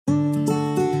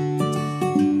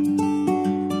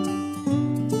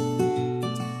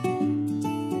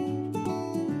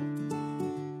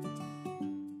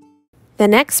The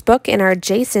next book in our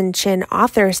Jason Chin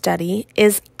author study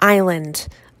is Island,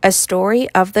 A Story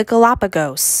of the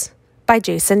Galapagos by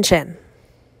Jason Chin.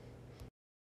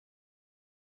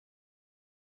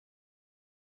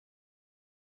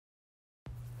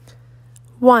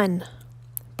 One.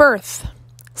 Birth,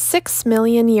 6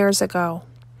 million years ago.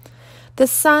 The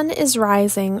sun is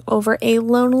rising over a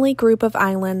lonely group of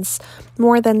islands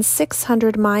more than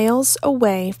 600 miles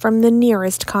away from the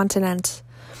nearest continent.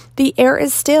 The air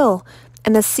is still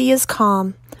and the sea is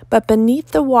calm, but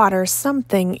beneath the water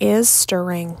something is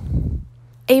stirring.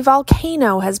 A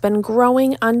volcano has been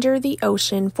growing under the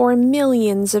ocean for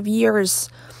millions of years.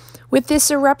 With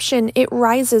this eruption, it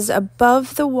rises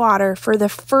above the water for the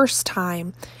first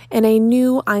time, and a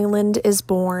new island is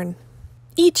born.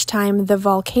 Each time the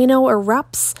volcano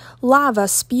erupts, lava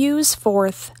spews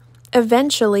forth.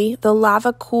 Eventually, the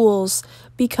lava cools,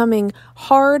 becoming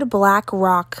hard black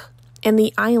rock, and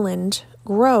the island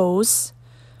grows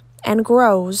and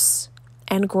grows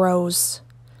and grows.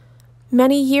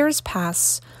 Many years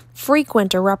pass.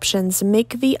 Frequent eruptions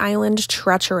make the island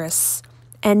treacherous,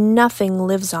 and nothing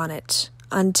lives on it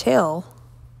until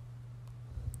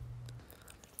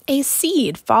a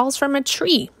seed falls from a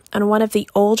tree on one of the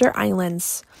older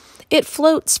islands. It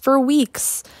floats for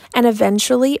weeks and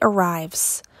eventually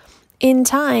arrives. In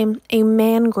time, a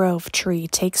mangrove tree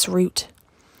takes root.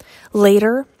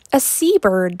 Later, a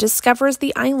seabird discovers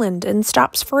the island and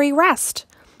stops for a rest.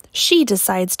 She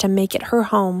decides to make it her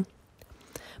home.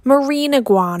 Marine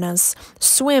iguanas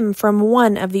swim from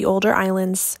one of the older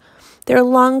islands. Their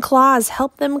long claws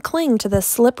help them cling to the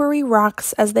slippery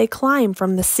rocks as they climb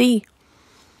from the sea.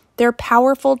 Their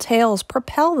powerful tails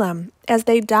propel them as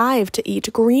they dive to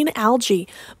eat green algae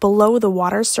below the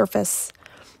water's surface.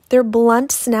 Their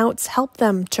blunt snouts help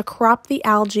them to crop the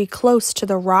algae close to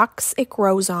the rocks it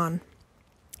grows on.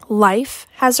 Life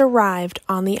has arrived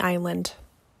on the island.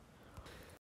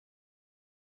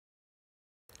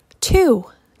 2.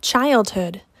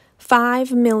 Childhood,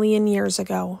 5 million years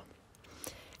ago.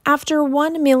 After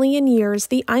 1 million years,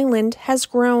 the island has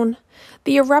grown.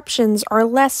 The eruptions are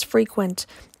less frequent,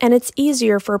 and it's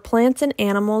easier for plants and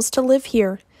animals to live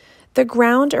here. The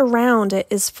ground around it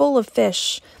is full of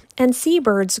fish, and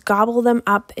seabirds gobble them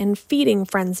up in feeding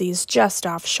frenzies just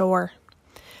offshore.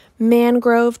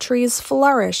 Mangrove trees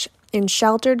flourish in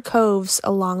sheltered coves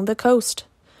along the coast.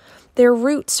 Their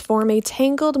roots form a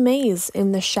tangled maze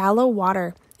in the shallow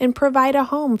water and provide a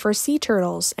home for sea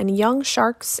turtles and young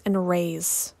sharks and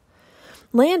rays.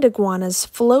 Land iguanas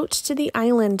float to the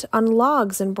island on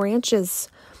logs and branches.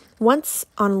 Once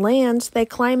on land, they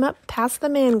climb up past the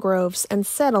mangroves and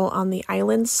settle on the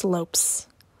island's slopes.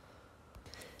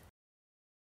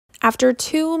 After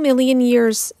 2 million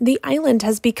years, the island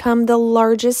has become the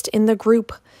largest in the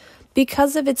group.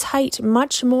 Because of its height,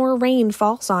 much more rain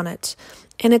falls on it,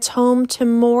 and it's home to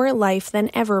more life than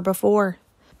ever before.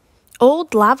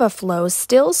 Old lava flows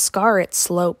still scar its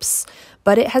slopes,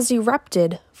 but it has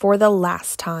erupted for the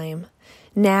last time.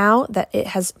 Now that it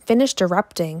has finished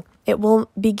erupting, it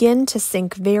will begin to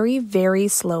sink very, very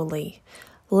slowly,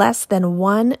 less than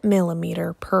 1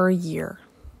 millimeter per year.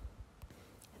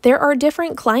 There are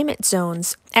different climate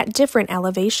zones at different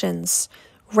elevations.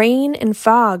 Rain and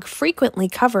fog frequently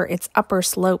cover its upper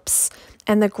slopes,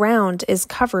 and the ground is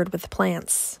covered with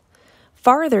plants.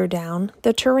 Farther down,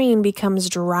 the terrain becomes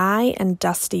dry and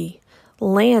dusty.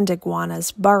 Land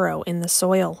iguanas burrow in the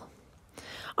soil.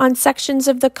 On sections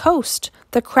of the coast,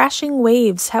 the crashing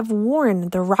waves have worn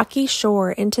the rocky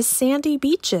shore into sandy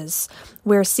beaches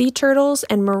where sea turtles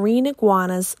and marine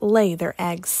iguanas lay their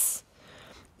eggs.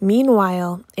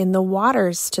 Meanwhile, in the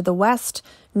waters to the west,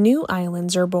 new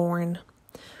islands are born.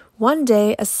 One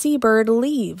day, a seabird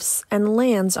leaves and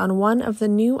lands on one of the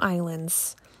new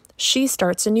islands. She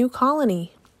starts a new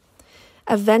colony.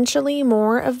 Eventually,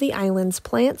 more of the island's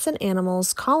plants and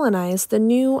animals colonize the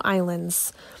new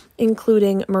islands,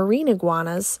 including marine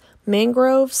iguanas,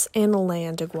 mangroves, and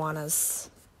land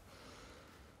iguanas.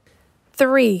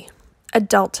 3.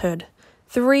 Adulthood,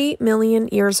 3 million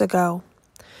years ago.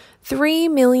 3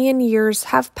 million years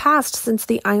have passed since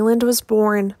the island was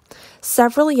born.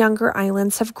 Several younger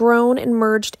islands have grown and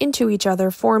merged into each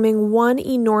other, forming one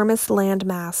enormous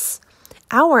landmass.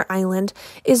 Our island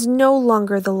is no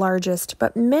longer the largest,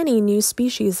 but many new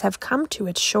species have come to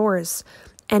its shores,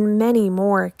 and many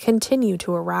more continue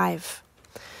to arrive.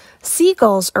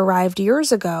 Seagulls arrived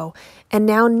years ago and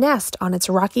now nest on its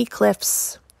rocky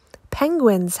cliffs.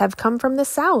 Penguins have come from the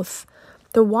south.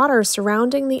 The water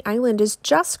surrounding the island is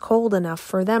just cold enough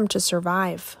for them to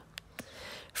survive.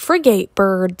 Frigate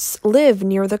birds live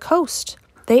near the coast.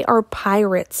 They are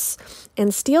pirates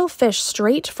and steal fish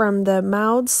straight from the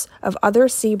mouths of other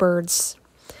seabirds.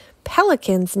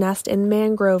 Pelicans nest in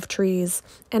mangrove trees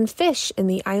and fish in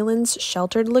the island's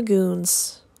sheltered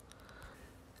lagoons.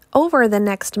 Over the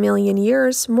next million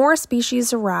years, more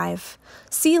species arrive.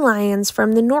 Sea lions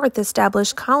from the north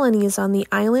establish colonies on the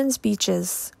island's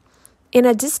beaches. In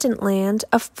a distant land,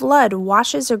 a flood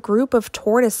washes a group of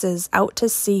tortoises out to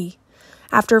sea.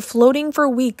 After floating for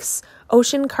weeks,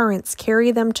 ocean currents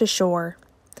carry them to shore.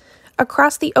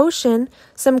 Across the ocean,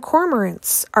 some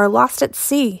cormorants are lost at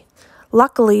sea.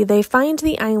 Luckily, they find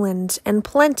the island and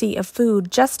plenty of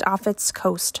food just off its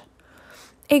coast.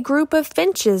 A group of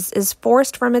finches is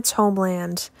forced from its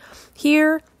homeland.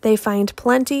 Here, they find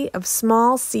plenty of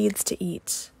small seeds to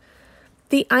eat.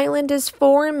 The island is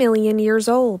 4 million years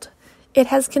old. It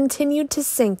has continued to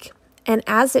sink, and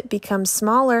as it becomes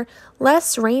smaller,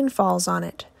 less rain falls on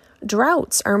it.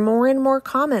 Droughts are more and more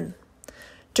common.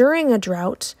 During a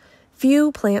drought,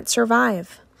 few plants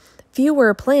survive.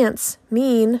 Fewer plants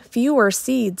mean fewer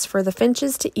seeds for the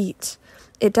finches to eat.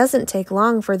 It doesn't take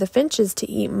long for the finches to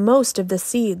eat most of the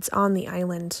seeds on the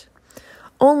island.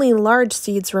 Only large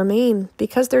seeds remain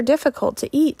because they're difficult to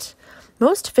eat.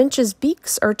 Most finches'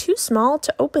 beaks are too small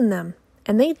to open them,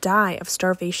 and they die of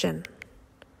starvation.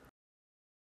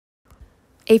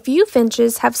 A few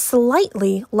finches have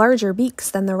slightly larger beaks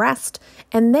than the rest,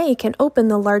 and they can open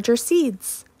the larger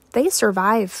seeds. They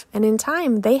survive, and in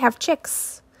time they have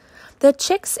chicks. The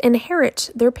chicks inherit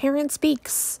their parents'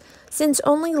 beaks. Since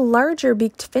only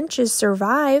larger-beaked finches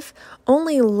survive,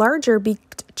 only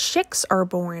larger-beaked chicks are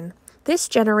born. This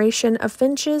generation of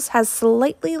finches has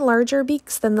slightly larger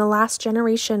beaks than the last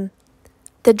generation.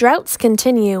 The droughts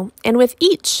continue, and with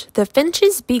each, the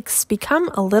finches' beaks become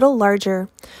a little larger.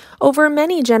 Over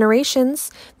many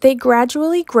generations, they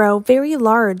gradually grow very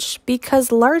large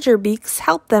because larger beaks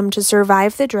help them to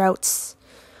survive the droughts.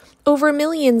 Over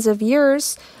millions of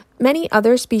years, many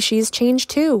other species change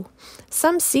too.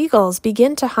 Some seagulls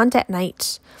begin to hunt at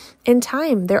night. In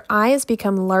time, their eyes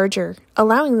become larger,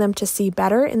 allowing them to see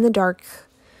better in the dark.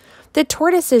 The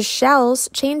tortoise's shells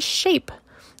change shape.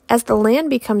 As the land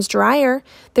becomes drier,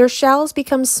 their shells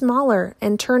become smaller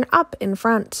and turn up in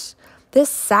front. This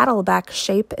saddleback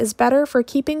shape is better for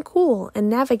keeping cool and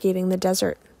navigating the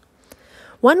desert.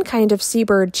 One kind of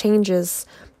seabird changes,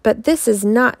 but this is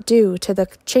not due to the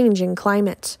changing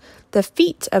climate. The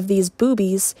feet of these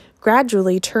boobies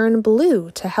gradually turn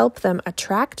blue to help them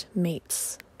attract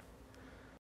mates.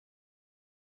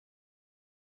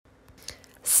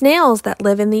 Snails that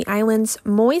live in the island's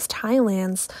moist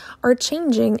highlands are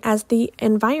changing as the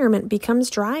environment becomes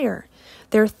drier.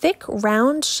 Their thick,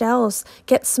 round shells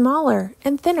get smaller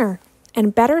and thinner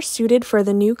and better suited for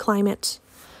the new climate.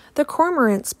 The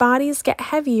cormorants' bodies get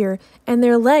heavier and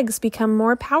their legs become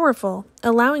more powerful,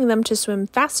 allowing them to swim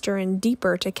faster and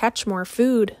deeper to catch more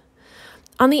food.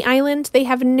 On the island, they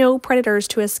have no predators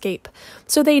to escape,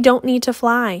 so they don't need to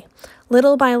fly.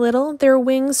 Little by little, their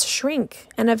wings shrink,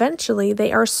 and eventually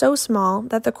they are so small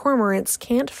that the cormorants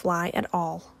can't fly at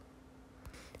all.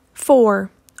 4.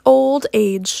 Old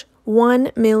age,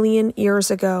 1 million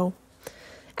years ago.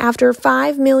 After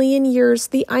 5 million years,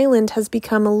 the island has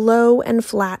become low and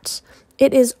flat.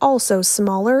 It is also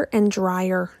smaller and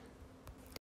drier.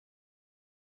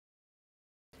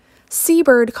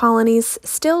 Seabird colonies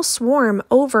still swarm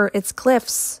over its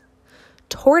cliffs.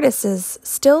 Tortoises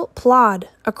still plod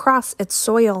across its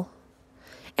soil.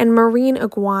 And marine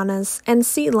iguanas and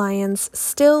sea lions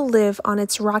still live on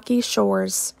its rocky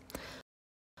shores.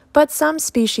 But some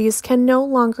species can no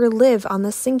longer live on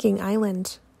the sinking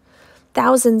island.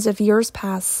 Thousands of years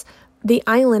pass. The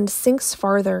island sinks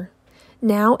farther.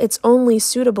 Now it's only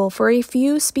suitable for a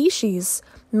few species.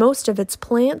 Most of its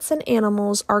plants and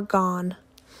animals are gone.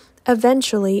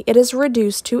 Eventually, it is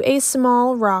reduced to a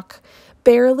small rock,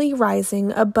 barely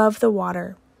rising above the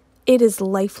water. It is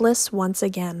lifeless once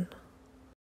again.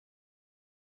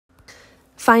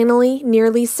 Finally,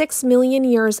 nearly 6 million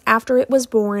years after it was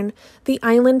born, the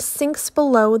island sinks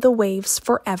below the waves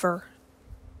forever.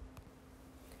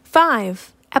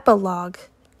 5. Epilogue,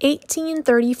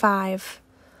 1835.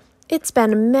 It's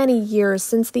been many years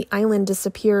since the island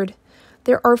disappeared.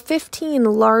 There are 15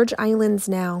 large islands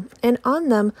now, and on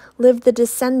them live the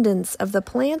descendants of the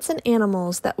plants and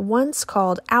animals that once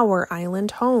called our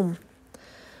island home.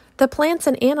 The plants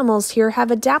and animals here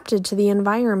have adapted to the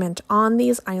environment on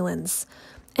these islands,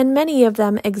 and many of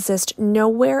them exist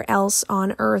nowhere else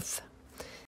on Earth.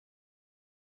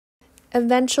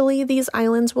 Eventually, these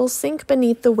islands will sink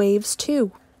beneath the waves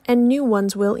too, and new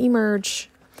ones will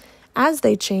emerge. As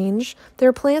they change,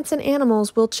 their plants and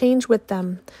animals will change with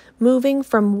them, moving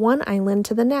from one island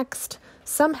to the next,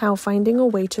 somehow finding a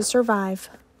way to survive.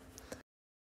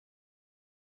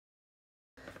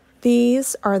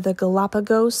 These are the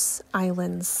Galapagos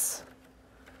Islands.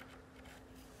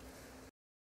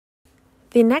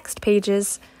 The next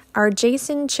pages are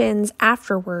Jason Chin's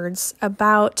afterwords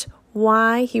about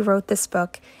why he wrote this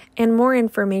book and more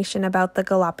information about the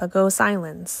Galapagos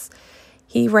Islands.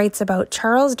 He writes about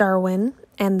Charles Darwin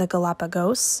and the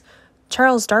Galapagos.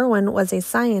 Charles Darwin was a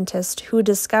scientist who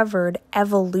discovered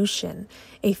evolution,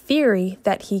 a theory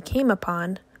that he came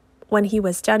upon when he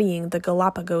was studying the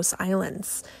Galapagos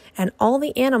Islands, and all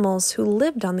the animals who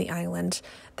lived on the island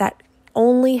that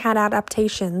only had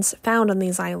adaptations found on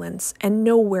these islands and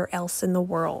nowhere else in the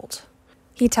world.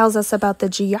 He tells us about the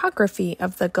geography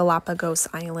of the Galapagos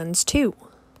Islands, too.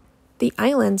 The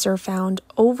islands are found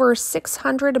over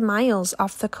 600 miles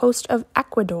off the coast of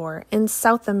Ecuador in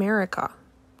South America.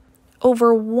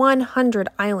 Over 100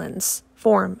 islands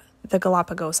form the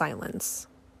Galapagos Islands.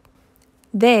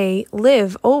 They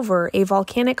live over a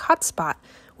volcanic hotspot,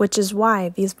 which is why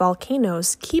these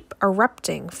volcanoes keep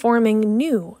erupting, forming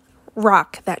new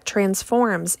rock that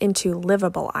transforms into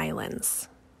livable islands.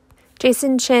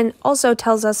 Jason Chin also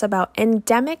tells us about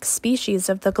endemic species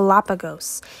of the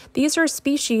Galapagos. These are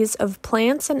species of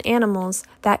plants and animals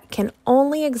that can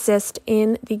only exist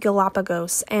in the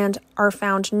Galapagos and are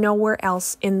found nowhere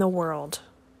else in the world,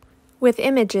 with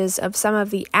images of some of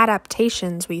the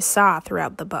adaptations we saw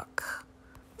throughout the book,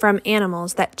 from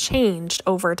animals that changed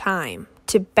over time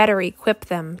to better equip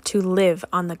them to live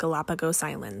on the Galapagos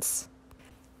Islands.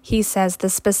 He says the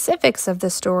specifics of the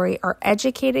story are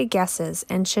educated guesses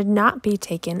and should not be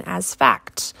taken as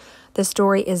fact. The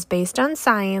story is based on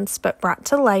science but brought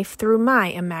to life through my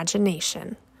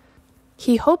imagination.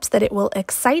 He hopes that it will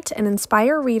excite and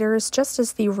inspire readers just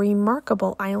as the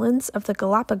remarkable islands of the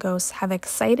Galapagos have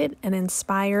excited and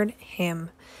inspired him.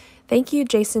 Thank you,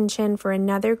 Jason Chin, for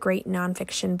another great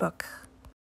nonfiction book.